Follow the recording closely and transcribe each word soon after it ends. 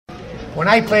when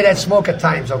I played, I'd smoke at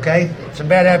times, okay? It's a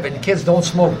bad habit. Kids, don't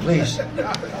smoke, please.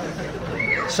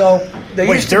 So they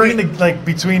Wait, used to during the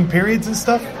between periods and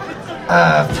stuff?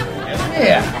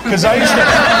 Yeah. Because I used to.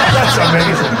 That's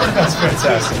amazing. That's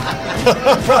fantastic. You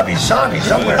probably saw me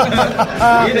somewhere.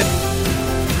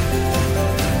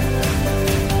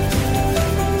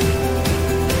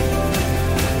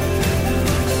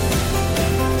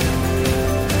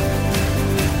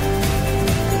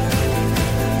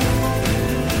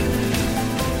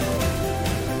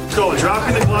 So,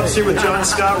 dropping the gloves here with John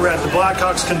Scott. We're at the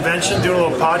Blackhawks convention doing a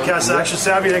little podcast action.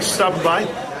 Savvy, thanks for stopping by.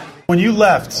 When you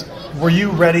left, were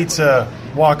you ready to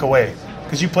walk away?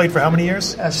 Because you played for how many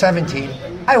years? 17.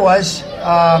 I was.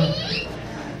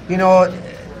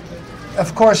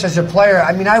 Of course, as a player,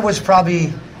 I mean, I was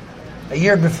probably a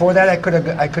year before that. I could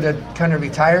have kind of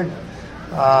retired,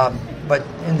 but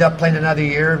ended up playing another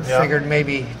year. Yeah. Figured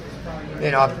maybe,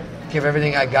 give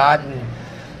everything I got. And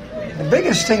the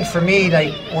biggest thing for me,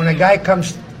 like when a guy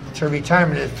comes to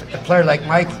retirement, a player like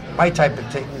my type of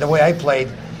thing, the way I played,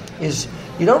 is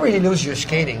you don't really lose your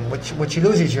skating. What you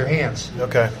lose is your hands.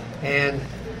 Okay. And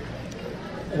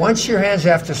once you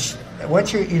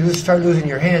start losing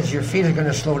your hands, your feet are going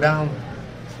to slow down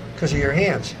because of your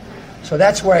hands. So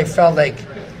that's where I felt like,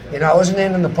 I wasn't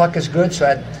handling the puck as good, so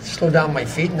I had to slow down my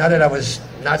feet. Not that I was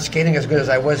not skating as good as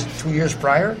I was 2 years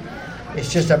prior.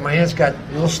 It's just that my hands got a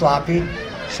little sloppy,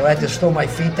 so I had to slow my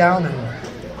feet down. And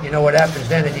you know what happens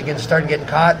then? Is you can start getting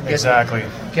caught. And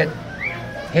get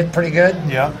hit pretty good.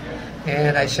 Yeah.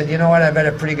 And I said, you know what? I've had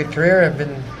a pretty good career. I've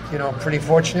been, pretty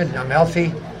fortunate, and I'm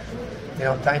healthy.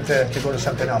 Time to go to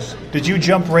something else. Did you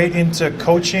jump right into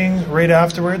coaching right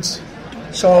afterwards?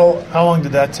 So how long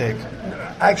did that take?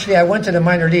 Actually, I went to the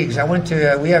minor leagues. I went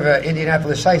to we have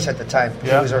Indianapolis Ice at the time.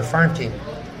 Yeah. It was our farm team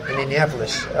in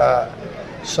Indianapolis.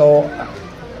 So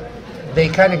they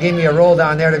kind of gave me a role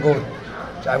down there to go.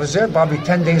 I was there probably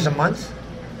 10 days a month,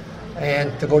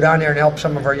 and to go down there and help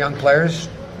some of our young players.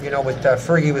 With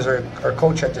Fergie was our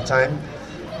coach at the time.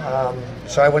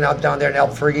 So I went out down there and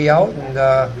helped Fergie out and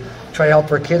try to help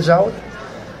her kids out.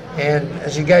 And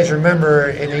as you guys remember,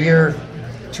 in the year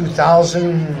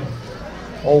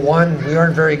 2001, we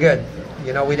weren't very good.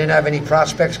 We didn't have any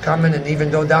prospects coming, and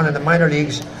even though down in the minor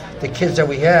leagues, the kids that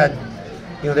we had,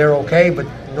 they were okay, but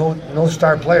no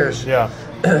star players. Yeah.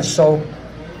 So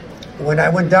when I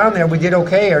went down there, we did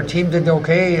okay. Our team did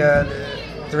okay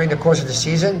during the course of the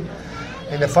season.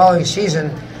 And the following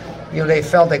season, they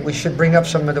felt like we should bring up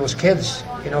some of those kids,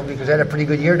 because they had a pretty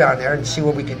good year down there and see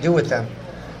what we could do with them.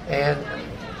 And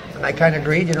I kind of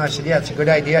agreed. I said, yeah, it's a good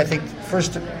idea. I think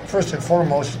first and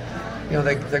foremost,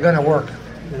 they're going to work.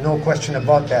 There's no question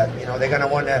about that. They're going to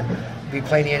want to be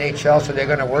playing the NHL, so they're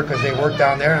going to work as they work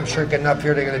down there. I'm sure getting up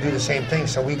here, they're going to do the same thing.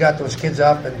 So we got those kids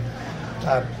up, and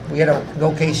we had an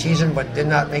okay season, but did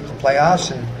not make the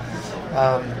playoffs. And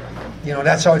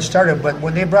that's how it started. But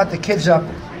when they brought the kids up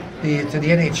to the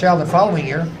NHL the following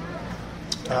year,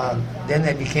 then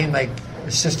they became like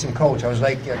assistant coach. I was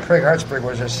like Craig Hartsburg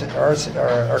was our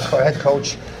head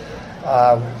coach.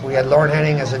 We had Lauren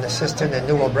Henning as an assistant and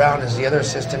Newell Brown as the other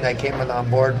assistant that came on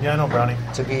board. Yeah, I know Brownie.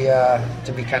 To be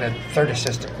kind of third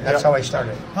assistant. That's how I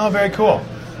started. Oh, very cool.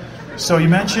 So you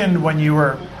mentioned when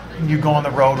you go on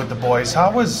the road with the boys.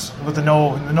 How was with the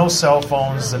no cell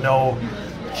phones, the no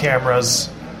cameras?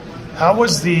 How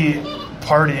was the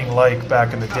partying like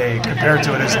back in the day compared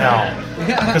to it is now?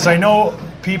 Because I know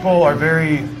people are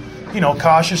very,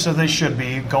 cautious as they should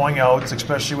be going out,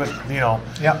 especially with,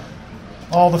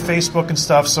 all the Facebook and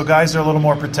stuff. So guys are a little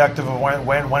more protective of when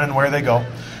and where they go.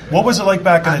 What was it like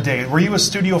back in the day? Were you a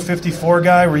Studio 54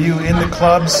 guy? Were you in the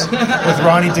clubs with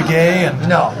Ronnie DeGay?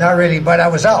 No, not really, but I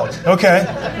was out. Okay.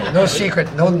 No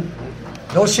secret. No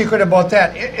secret about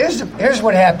that. Here's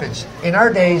what happens. In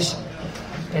our days,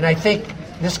 and I think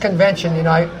this convention,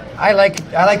 I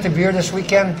like to be here this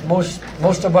weekend.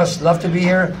 Most of us love to be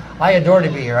here. I adore to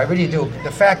be here. I really do.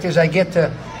 The fact is, I get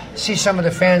to see some of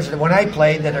the fans that when I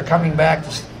played that are coming back.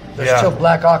 There's still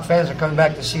Blackhawk fans that are coming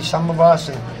back to see some of us.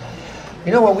 And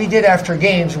what we did after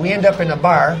games? We end up in a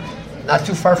bar, not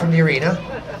too far from the arena,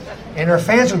 and our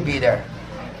fans would be there,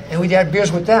 and we'd have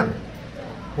beers with them,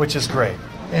 which is great.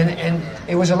 And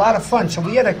it was a lot of fun. So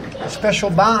we had a special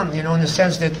bond, in the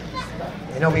sense that.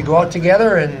 We go out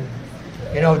together, and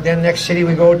then next city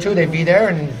we go to, they'd be there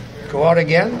and go out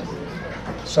again.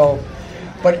 So,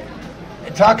 but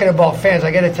talking about fans, I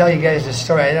got to tell you guys this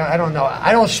story. I don't know.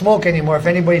 I don't smoke anymore. If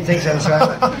anybody thinks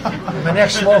I'm an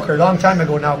ex-smoker, a long time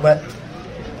ago now. But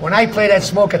when I played, I'd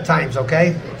smoke at times.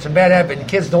 Okay, it's a bad habit.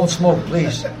 Kids, don't smoke,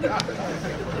 please.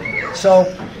 So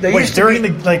during the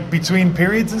between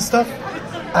periods and stuff.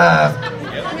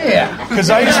 Yeah. Because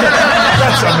I used to.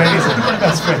 That's amazing.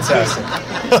 That's fantastic.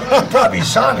 Probably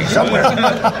saw me somewhere.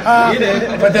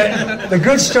 But the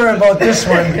good story about this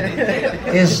one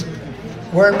is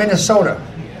we're in Minnesota.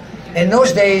 In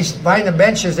those days, behind the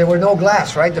benches, there were no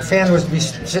glass, right? The fans would be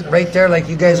sitting right there like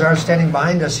you guys are standing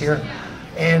behind us here.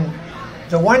 And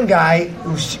the one guy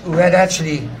who had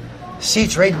actually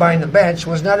seats right behind the bench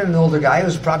was not an older guy. He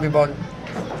was probably about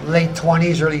late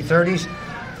 20s, early 30s.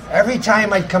 Every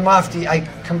time I'd come back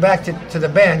to the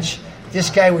bench, this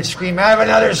guy would scream, "Have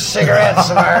another cigarette,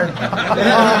 Savard."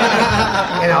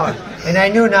 You know, and I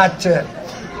knew not to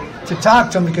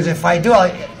talk to him, because if I do,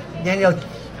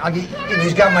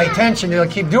 he's got my attention. He'll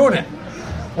keep doing it.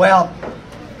 Well,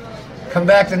 come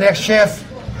back the next shift.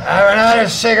 "Have another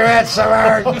cigarette,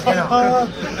 Savard." You know,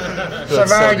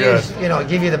 Savard, so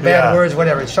give you the bad words,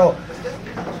 whatever. So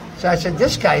I said,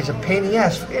 this guy's a pain in the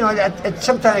ass. You know,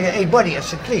 sometimes I go, "Hey, buddy," I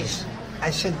said, "please." I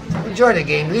said, "Enjoy the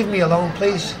game. Leave me alone,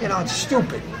 please. You know, it's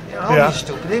stupid. You know, always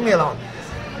stupid. Leave me alone."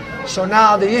 So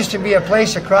now there used to be a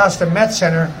place across the Met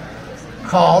Center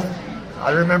called, I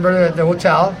remember the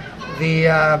hotel,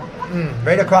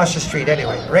 right across the street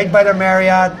anyway, right by the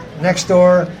Marriott, next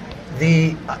door,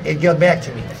 it got back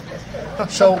to me.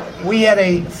 So we had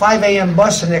a 5 a.m.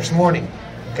 bus the next morning,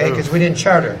 okay, because we didn't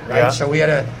charter, right? Yeah. So we had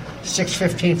a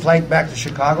 6:15 flight back to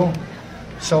Chicago.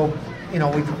 So, we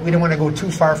didn't want to go too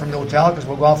far from the hotel, because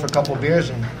we'll go out for a couple of beers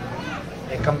and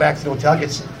come back to the hotel,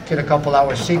 get a couple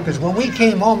hours sleep. Because when we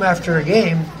came home after a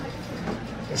game,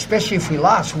 especially if we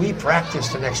lost, we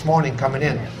practiced the next morning coming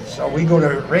in. So we go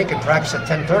to rink and practice at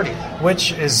 10:30.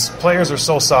 Which is, players are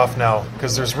so soft now,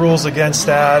 because there's rules against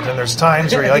that, and there's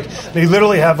times where you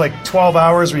literally have 12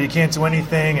 hours where you can't do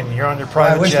anything, and you're on your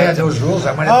private jet. I wish they had those rules.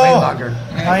 I might have played longer.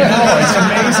 I know, it's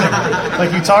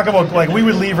amazing. You talk about, we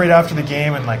would leave right after the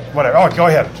game and whatever. Oh, go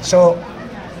ahead. So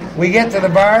we get to the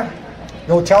bar,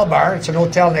 the hotel bar. It's an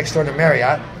hotel next door to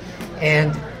Marriott,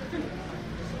 and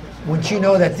wouldn't you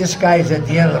know that this guy is at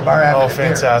the end of the bar having a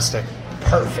beer? Fantastic.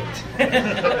 Perfect.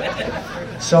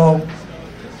 So,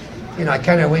 I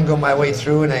kind of wingle my way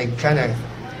through, and I kind of,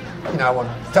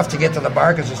 tough to get to the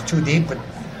bar because it's too deep, but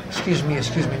excuse me,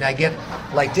 and I get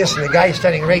like this, and the guy's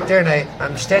standing right there, and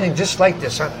I'm standing just like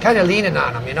this. I'm kind of leaning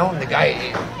on him, and the guy,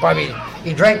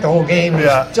 he drank the whole game.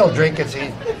 Yeah. He's still drinking. So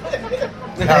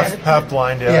half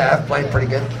blind, yeah. Yeah, half blind, pretty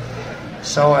good.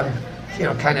 So I'm,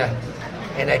 kind of,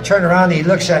 and I turn around, and he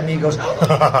looks at me, he goes, he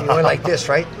went like this,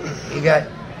 right?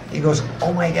 He goes,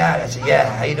 "Oh my God." I said,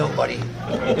 "Yeah, how you doing, buddy?"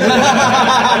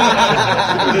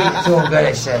 Doing good,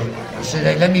 I said. He said,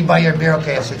 "Hey, let me buy your beer."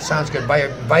 Okay, I said, "Sounds good."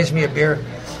 Buys me a beer.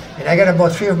 And I got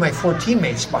about 3 of my 4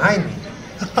 teammates behind me.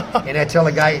 And I tell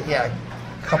the guy, "Yeah,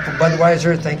 a couple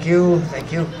Budweiser, thank you.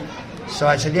 So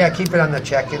I said, "Yeah, keep it on the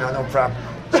check, no problem."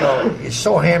 So he's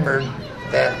so hammered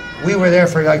that we were there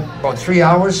for about 3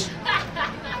 hours.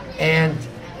 And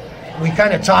we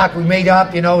kind of talked, we made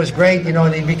up, it was great,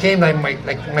 and he became like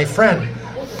my friend.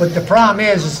 But the problem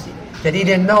is that he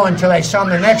didn't know until I saw him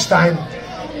the next time.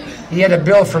 He had a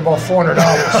bill for about $400.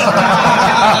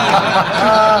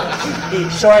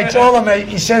 So I told him,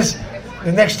 he says,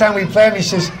 the next time we play him, he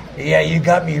says, "Yeah, you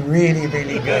got me really,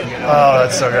 really good." Oh,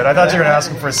 that's so good. I thought you were going to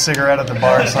ask him for a cigarette at the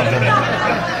bar or something.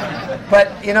 But,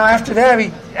 after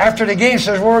that, after the game, he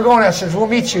says, "Where we're going?" I says, "We'll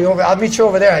meet you. I'll meet you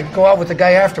over there." I'd go out with the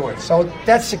guy afterwards. So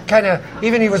that's the kind of,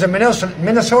 even he was a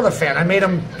Minnesota fan. I made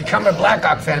him become a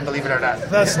Blackhawk fan, believe it or not.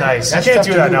 That's nice. That's you can't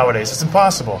do that do. Nowadays. It's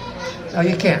impossible. No,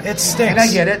 you can't. It stinks. And I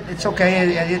get it. It's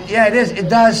okay. It is. It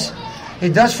does.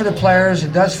 It does for the players.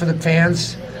 It does for the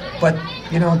fans. But,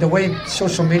 the way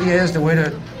social media is, the way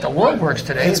the world works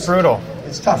today. It's brutal.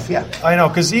 It's tough, yeah. I know,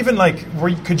 because even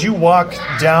could you walk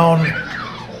down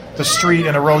the street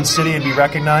in a road city and be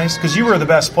recognized? Because you were the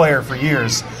best player for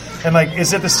years. And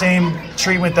is it the same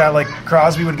treatment that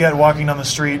Crosby would get walking down the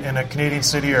street in a Canadian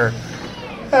city, or?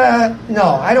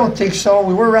 No, I don't think so.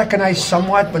 We were recognized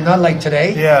somewhat, but not like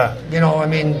today. Yeah.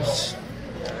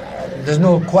 There's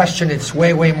no question it's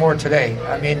way, way more today.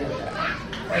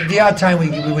 The odd time we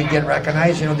would get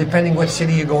recognized, depending what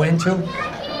city you go into.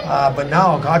 But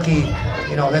now hockey,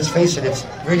 let's face it,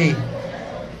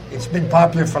 it's been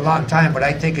popular for a long time, but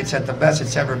I think it's at the best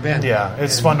it's ever been. Yeah,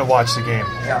 it's fun to watch the game.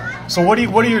 Yeah. So what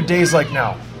are your days like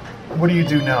now? What do you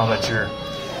do now that you're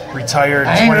retired?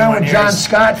 I hang around with years? John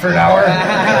Scott for an hour.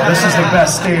 Oh, this is the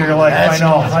best day of your life. I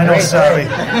know, Savvy.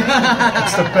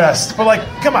 It's the best. But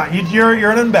come on,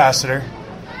 you're an ambassador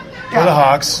for the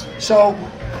Hawks. So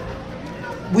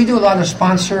we do a lot of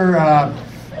sponsor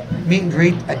meet and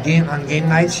greet on game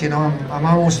nights. I'm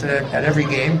almost at every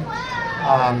game.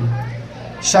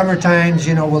 Summer times,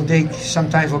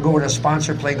 sometimes we'll go with a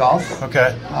sponsor, play golf.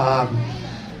 Okay.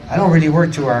 I don't really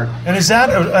work too hard. And is that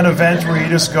an event where you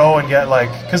just go and get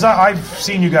like, because I've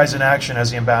seen you guys in action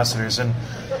as the ambassadors, and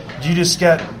do you just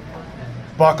get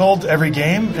buckled every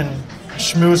game and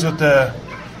schmooze with the...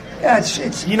 Yeah, it's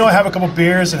have a couple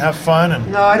beers and have fun?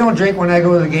 And no, I don't drink when I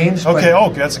go to the games. Okay,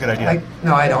 that's a good idea.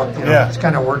 No, I don't. Yeah. It's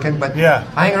kind of working, but yeah.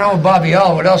 I hang around with Bobby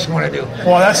All. What else you want to do?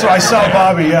 Well, that's what I saw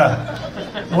Bobby, yeah.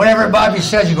 Whatever Bobby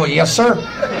says, you go, yes, sir.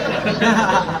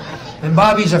 And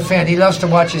Bobby's a fan. He loves to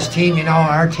watch his team,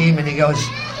 our team, and he goes,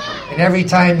 and every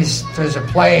time there's a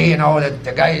play, that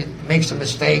the guy makes a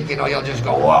mistake, he'll just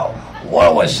go, whoa,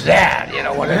 what was that?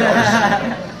 One of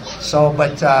those. So,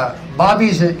 but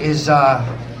Bobby's is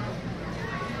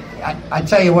I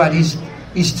tell you what, he's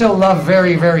still loved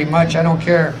very, very much. I don't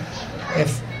care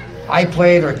if I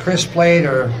played or Chris played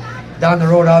or down the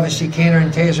road, obviously, Kaner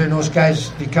and Taser and those guys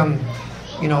become,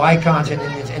 icons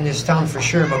in this town for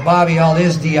sure. But Bobby All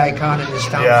is the icon in this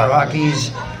town for hockey.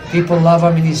 People love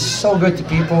him, and he's so good to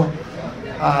people.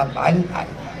 I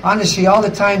honestly, all the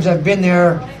times I've been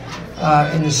there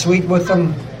in the suite with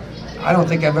him, I don't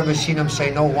think I've ever seen him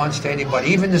say no once to anybody.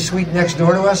 Even the suite next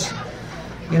door to us,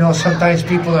 sometimes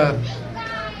people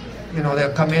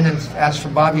they'll come in and ask for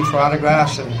Bobby for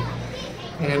autographs, and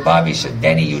then Bobby said,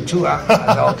 "Denny, you too." I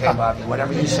said, "Okay, Bobby,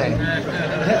 whatever you say."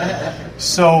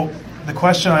 So the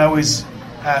question I always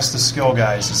ask the skill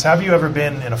guys is, have you ever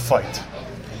been in a fight?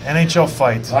 NHL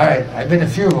fight? All right, I've been in a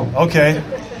few of them. Okay.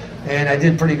 And I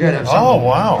did pretty good.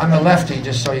 Wow. I'm a lefty,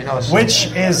 just so you know. So. Which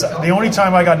is, the only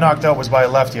time I got knocked out was by a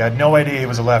lefty. I had no idea he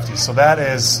was a lefty. So that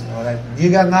is... You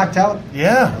got knocked out?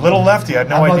 Yeah, little lefty. I had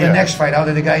no idea. How about the next fight? How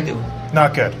did the guy do?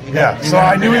 Not good. So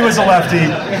I knew he was a lefty.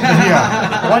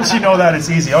 Yeah. Once you know that, it's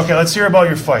easy. Okay, let's hear about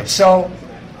your fight. So,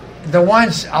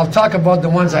 I'll talk about the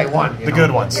ones I won. The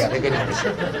good ones. Yeah, the good ones.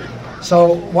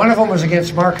 So, one of them was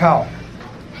against Mark Howe.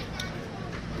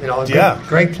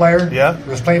 Great player. Yeah. He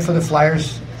was playing for the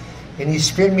Flyers. And he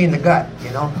speared me in the gut,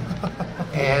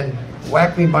 and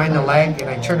whacked me behind the leg. And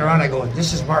I turned around, I go,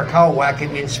 this is Mark Howe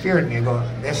whacking me and spearing me. I go,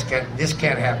 this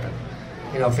can't happen.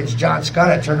 If it's John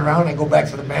Scott, I turn around, I go back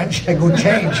to the bench, I go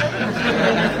change.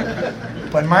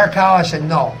 But Mark Howe, I said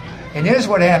no. And here's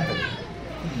what happened.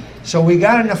 So we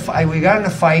got in a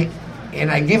fight,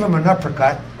 and I give him an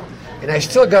uppercut, and I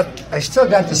still got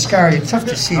the scar. It's tough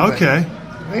to see. Okay.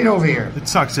 Right over here. It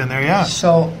sucks in there, yeah.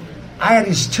 So I had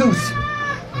his tooth.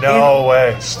 No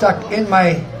way. Stuck in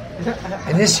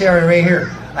this area right here.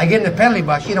 I get in the penalty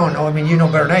box. You don't know. I mean, you know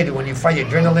better than I do. When you fight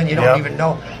adrenaline, you don't even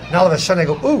know. And all of a sudden, I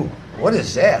go, ooh, what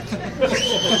is that?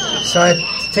 So I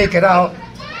take it out,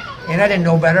 and I didn't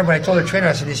know better, but I told the trainer,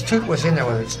 I said, this tooth was in there.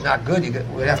 Well, it's not good.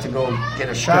 We'd have to go get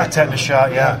a shot. Get a tetanus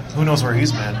shot, yeah. Who knows where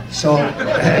he's been? So,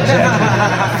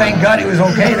 thank God he was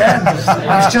okay then.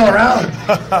 He's still around.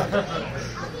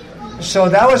 So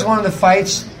that was one of the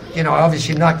fights.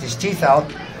 Obviously knocked his teeth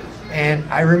out. And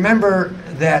I remember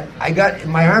that I got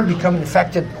my arm become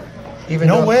infected.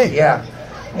 No way. Yeah.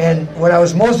 And what I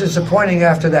was most disappointing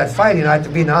after that fight, I had to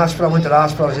be in the hospital. I went to the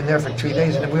hospital. I was in there for 3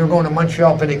 days. And we were going to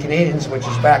Montreal for the Canadiens, which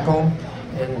is back home.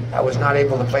 And I was not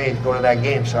able to go to that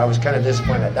game. So I was kind of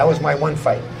disappointed. That was my one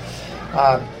fight.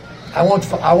 I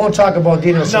won't talk about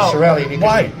Dino Ciccarelli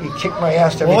because he kicked my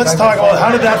ass every time. Well, let's talk about how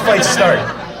did that fight start?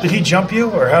 Did he jump you,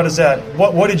 or how does that?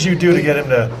 What did you do to get him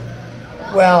to?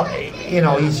 Well,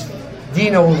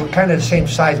 Dino was kind of the same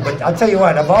size, but I'll tell you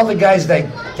what. Of all the guys that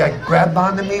grabbed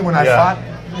onto me when I fought,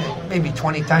 maybe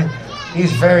 20 times,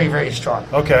 he's very, very strong.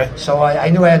 Okay. So I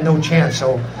knew I had no chance.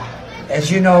 So,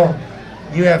 as you know,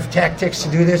 you have tactics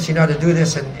to do this. You know how to do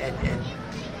this, and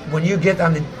when you get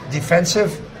on the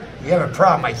defensive, you have a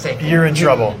problem, I think. You're in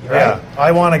trouble. Right? Yeah.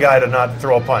 I want a guy to not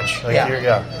throw a punch.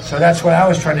 So that's what I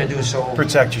was trying to do. So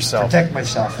protect yourself. Protect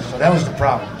myself. So that was the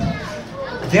problem.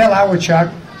 Dale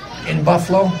Auerchuk in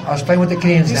Buffalo. I was playing with the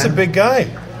Canadiens. He's a big guy.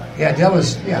 Yeah, Dale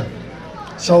was. Yeah.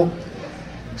 So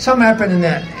something happened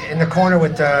in the corner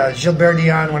with Gilbert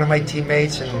Dion, one of my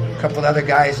teammates, and a couple of other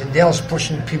guys. And Dale's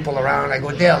pushing people around. I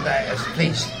go, Dale,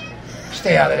 please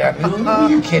stay out of there. Are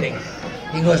you kidding?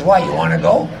 He goes, why? You want to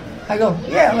go? I go,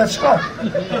 yeah, let's go.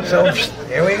 So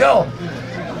here we go.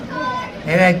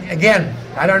 And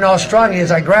I don't know how strong he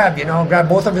is. I grab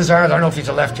both of his arms. I don't know if he's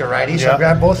a lefty or righty, so I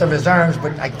grab both of his arms,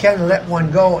 but I can't let one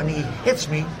go, and he hits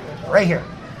me right here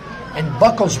and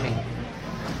buckles me.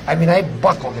 I mean, I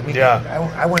buckled.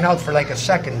 I went out for like a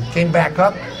second, came back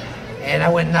up, and I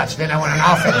went nuts. Then I went on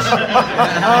offense.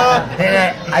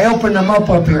 Then I opened them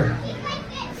up here.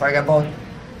 If I got about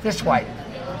this wide.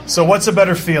 So what's a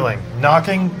better feeling,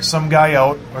 knocking some guy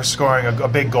out or scoring a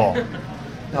big goal?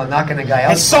 No, knocking the guy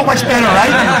out. It's so much better, right?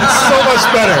 It's so much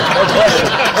better.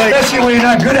 Especially when you're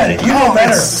not good at it. You know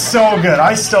better. It's so good.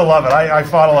 I still love it. I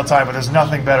fought all the time, but there's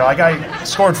nothing better. Like, I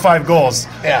scored 5 goals.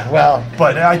 Yeah, well.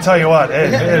 But I tell you what,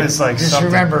 it is like just something.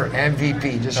 remember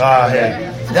MVP. Just remember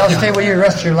that. That'll stay with you the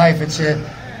rest of your life.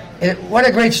 What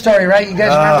a great story, right? You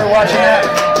guys remember watching that?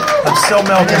 I'm still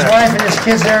milking his wife and his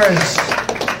kids there.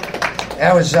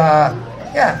 That was,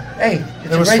 hey.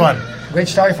 It was fun. Great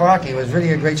story for hockey. It was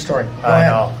really a great story. I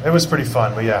know. It was pretty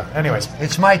fun, but yeah. Anyways.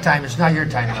 It's my time. It's not your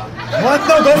time now. What?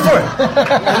 No, go for it.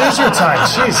 It is your time.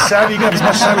 Jeez, Savvy, you can have as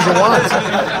much time as you want.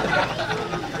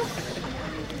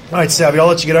 All right, Savvy, I'll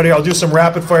let you get out of here. I'll do some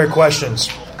rapid-fire questions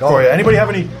for you. Anybody have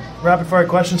any rapid-fire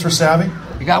questions for Savvy?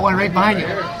 You got one right behind you.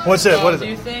 What's it? What is it?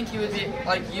 Do you think you would be,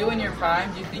 like you in your prime,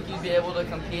 do you think you'd be able to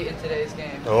compete in today's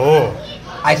game? Oh.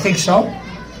 I think so.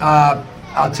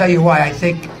 I'll tell you why. I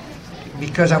think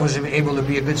because I was able to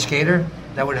be a good skater,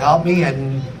 that would help me,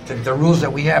 and the rules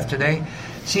that we have today.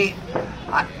 See,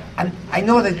 I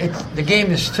know that the game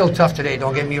is still tough today,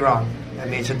 don't get me wrong. I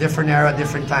mean, it's a different era,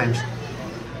 different times.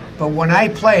 But when I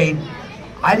played,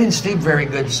 I didn't sleep very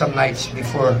good some nights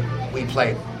before we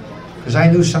played, because I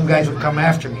knew some guys would come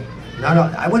after me.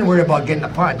 I wasn't worried about getting a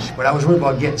punch, but I was worried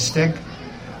about getting stick.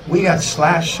 We got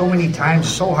slashed so many times,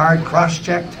 so hard,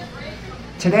 cross-checked.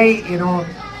 Today,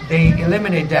 they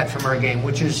eliminate that from our game,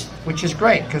 which is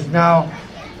great, because now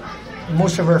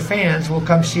most of our fans will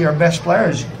come see our best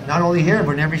players, not only here,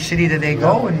 but in every city that they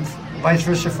go, and vice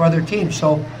versa for other teams.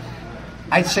 So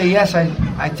I'd say yes, I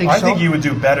think so. I think you would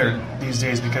do better these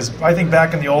days, because I think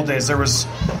back in the old days, I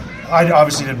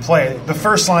obviously didn't play. The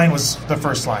first line was the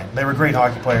first line. They were great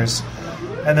hockey players.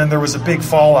 And then there was a big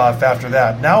fall-off after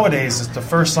that. Nowadays, it's the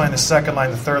first line, the second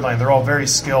line, the third line. They're all very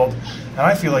skilled. And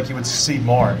I feel like you would succeed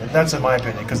more. That's in my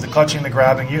opinion, because the clutching, the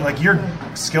grabbing, your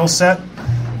skill set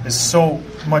is so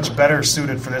much better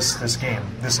suited for this game,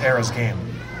 this era's game.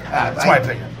 That's my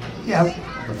opinion. Yeah,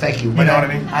 well, thank you. You know what I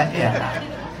mean?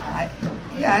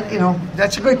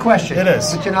 That's a good question. It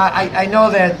is. But I know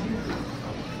that,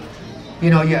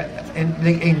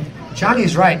 and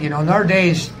Johnny's right.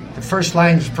 Nowadays, the first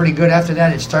line is pretty good. After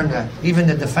that, it's starting to, even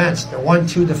the defense, the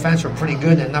 1-2 defense were pretty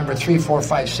good, and number 3, 4,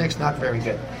 5, 6, not very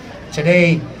good.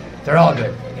 Today, they're all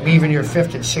good. I mean, even your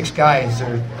 5th and 6th guys,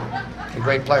 they're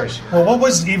great players. Well, what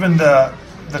was even the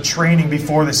training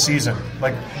before the season?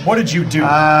 Like, what did you do?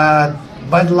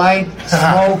 Bud Light,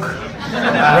 smoke.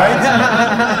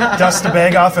 Right? Dust the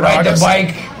bag off in August.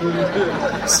 Ride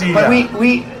the bike. See, but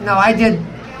I did,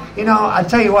 I'll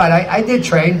tell you what, I did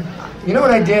train. You know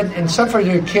what I did? And some for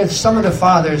your kids, some of the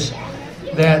fathers,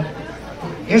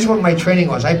 here's what my training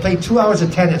was. I played 2 hours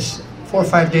of tennis 4 or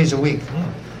 5 days a week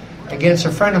against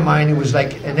a friend of mine who was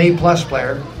like an A+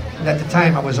 player. And at the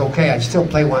time, I was okay. I'd still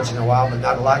play once in a while, but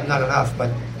not a lot, not enough. But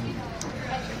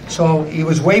so he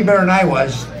was way better than I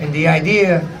was. And the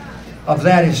idea of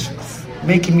that is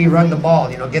making me run the ball,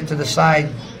 get to the side,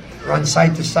 run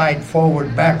side to side,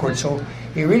 forward, backward. So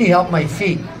it really helped my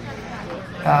feet.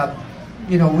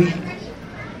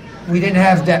 We didn't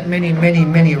have that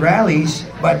many rallies,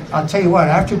 but I'll tell you what,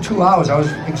 after 2 hours, I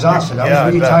was exhausted. I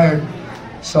was really tired.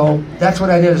 So that's what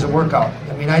I did as a workout.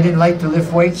 I mean, I didn't like to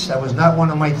lift weights. That was not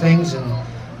one of my things. And,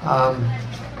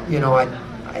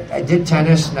 I did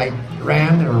tennis, and I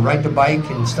ran or ride the bike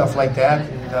and stuff like that.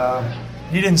 And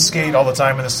you didn't skate all the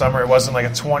time in the summer? It wasn't like a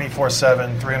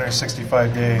 24/7,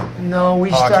 365-day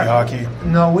hockey?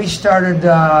 No, we started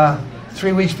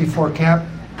 3 weeks before camp.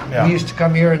 Yeah. We used to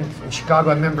come here in Chicago.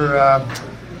 I remember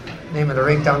name of the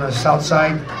rink down on the south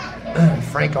side.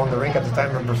 Frank owned the rink at the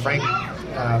time. I remember Frank.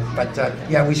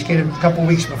 We skated a couple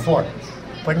weeks before.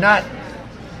 But not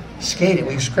skating.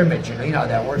 We scrimmage. You know how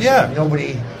that works. Yeah.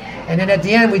 Nobody. And then at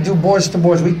the end, we do boards to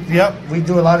boards. We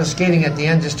do a lot of skating at the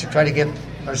end just to try to get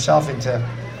ourselves into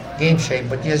game shape.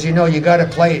 But as you know, you got to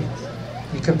play.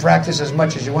 You can practice as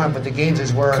much as you want, but the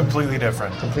games were completely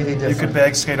different. Completely different. You could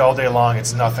bag skate all day long.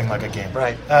 It's nothing like a game.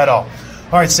 Right. At all.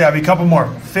 All right, Savvy, a couple more.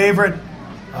 Favorite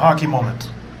hockey moment?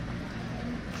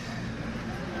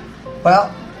 Well,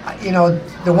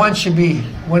 the one should be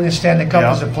winning the Stanley Cup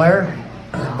as a player.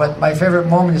 But my favorite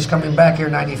moment is coming back here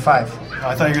in '95.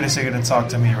 I thought you were going to say you're going to talk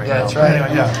to me right now. Yeah, that's right.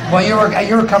 Anyway, Well,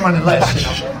 you were coming on the list.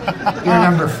 You're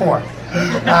number 4.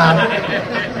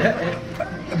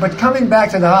 But coming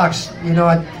back to the Hawks,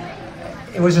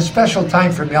 it was a special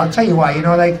time for me. I'll tell you why.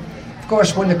 Of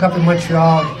course, winning the Cup in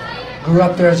Montreal, grew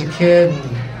up there as a kid,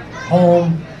 and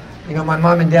home. My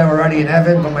mom and dad were already in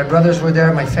heaven, but my brothers were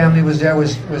there, my family was there,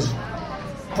 was a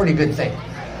pretty good thing.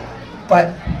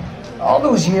 But all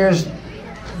those years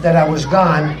that I was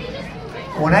gone,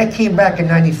 when I came back in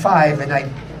 '95 and I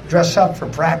dressed up for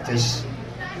practice,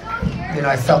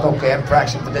 I felt okay. I'm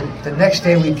practicing. But the next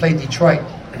day we played Detroit.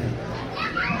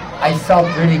 I felt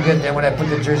really good then when I put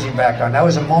the jersey back on. That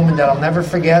was a moment that I'll never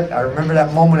forget. I remember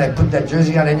that moment I put that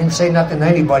jersey on. I didn't say nothing to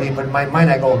anybody, but in my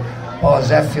mind I go, oh, does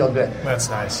that feel good? That's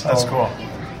nice. That's cool.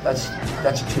 That's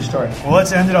a true story. Well,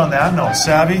 let's end it on that note.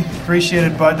 Savvy, appreciate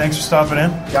it, bud. Thanks for stopping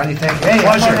in. Johnny, thank you. Hey,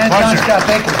 pleasure. John Scott,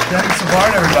 thank you. Dennis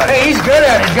Savard, everybody. Hey, he's good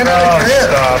at it. He's good at his career.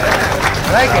 Stop.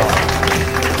 I like it.